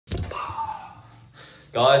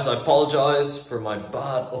Guys, I apologize for my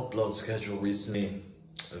bad upload schedule recently.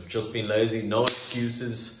 I've just been lazy, no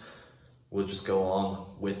excuses. We'll just go on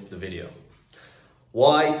with the video.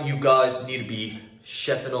 Why you guys need to be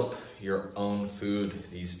chefing up your own food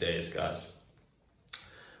these days, guys.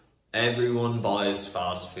 Everyone buys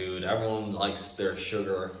fast food, everyone likes their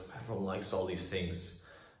sugar, everyone likes all these things.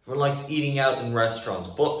 Everyone likes eating out in restaurants,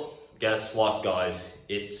 but guess what, guys?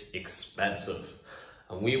 It's expensive.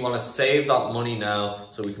 And we want to save that money now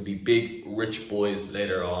so we can be big, rich boys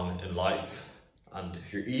later on in life. And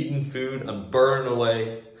if you're eating food and burn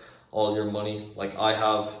away all your money like I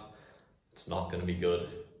have, it's not going to be good.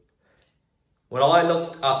 When I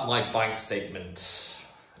looked at my bank statement,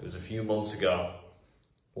 it was a few months ago,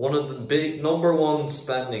 one of the big number one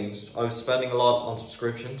spendings, I was spending a lot on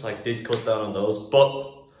subscriptions. I did cut down on those,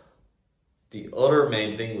 but the other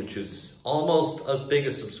main thing, which is almost as big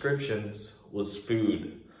as subscriptions, was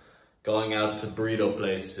food. Going out to burrito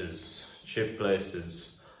places, chip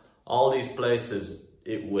places, all these places,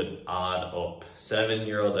 it would add up.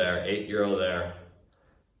 €7 there, €8 there.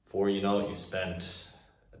 Before you know it, you spent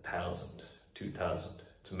 1,000, 2,000.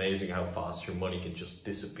 It's amazing how fast your money can just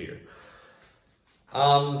disappear.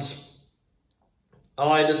 And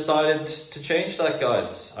I decided to change that,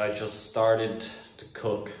 guys. I just started to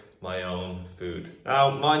cook my own food. Now,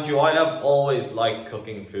 mind you, I have always liked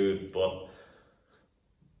cooking food, but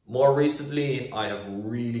more recently, I have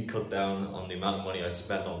really cut down on the amount of money I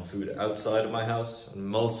spend on food outside of my house, and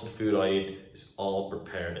most of the food I eat is all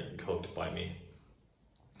prepared and cooked by me.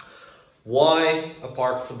 Why,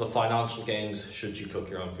 apart from the financial gains, should you cook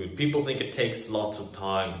your own food? People think it takes lots of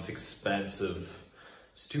time, it's expensive,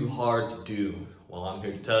 it's too hard to do. Well, I'm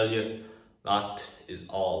here to tell you, that is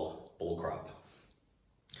all bullcrap.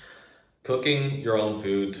 Cooking your own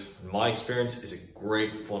food, in my experience, is a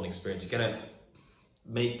great fun experience. You gotta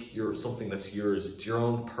make something that's yours. It's your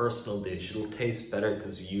own personal dish. It'll taste better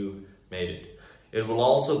because you made it. It will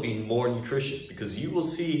also be more nutritious because you will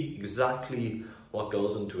see exactly what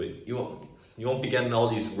goes into it. You won't be getting all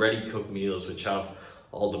these ready cooked meals which have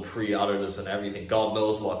all the pre-additives and everything. God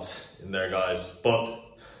knows what's in there, guys. But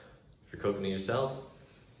if you're cooking it yourself,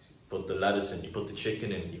 you put the lettuce in, you put the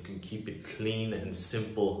chicken in, you can keep it clean and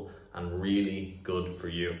simple and really good for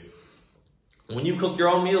you. When you cook your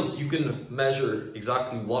own meals, you can measure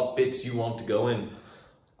exactly what bits you want to go in.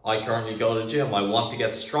 I currently go to the gym. I want to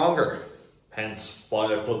get stronger. Hence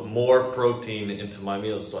why I put more protein into my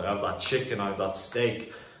meals. So I have that chicken, I have that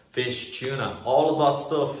steak, fish, tuna, all of that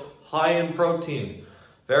stuff. High in protein.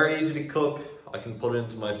 Very easy to cook. I can put it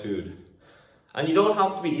into my food. And you don't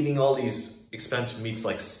have to be eating all these expensive meats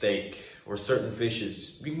like steak or certain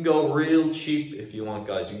fishes. You can go real cheap if you want,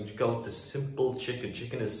 guys. You can go with the simple chicken.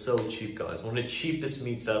 Chicken is so cheap, guys. One of the cheapest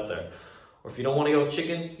meats out there. Or if you don't want to go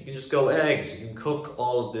chicken, you can just go eggs. You can cook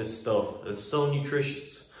all of this stuff. It's so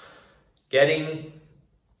nutritious. You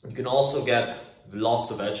can also get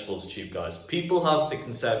lots of vegetables cheap, guys. People have the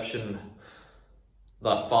conception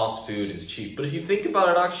that fast food is cheap. But if you think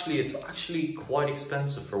about it, it's actually quite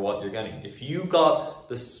expensive for what you're getting. If you got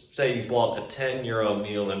this, say you bought a €10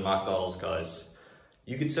 meal in McDonald's, guys,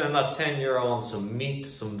 you could spend that €10 on some meat,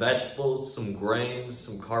 some vegetables, some grains,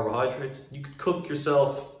 some carbohydrates. You could cook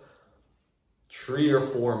yourself 3 or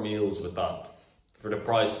 4 meals with that for the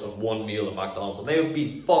price of one meal at McDonald's. And they would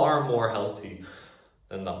be far more healthy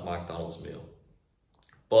than that McDonald's meal.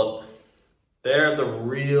 But they're the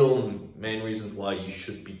real main reasons why you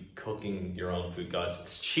should be cooking your own food, guys.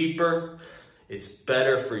 It's cheaper, it's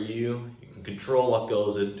better for you, you can control what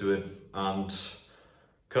goes into it, and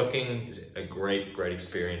cooking is a great, great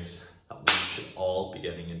experience that we should all be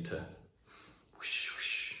getting into.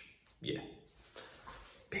 Yeah.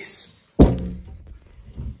 Peace.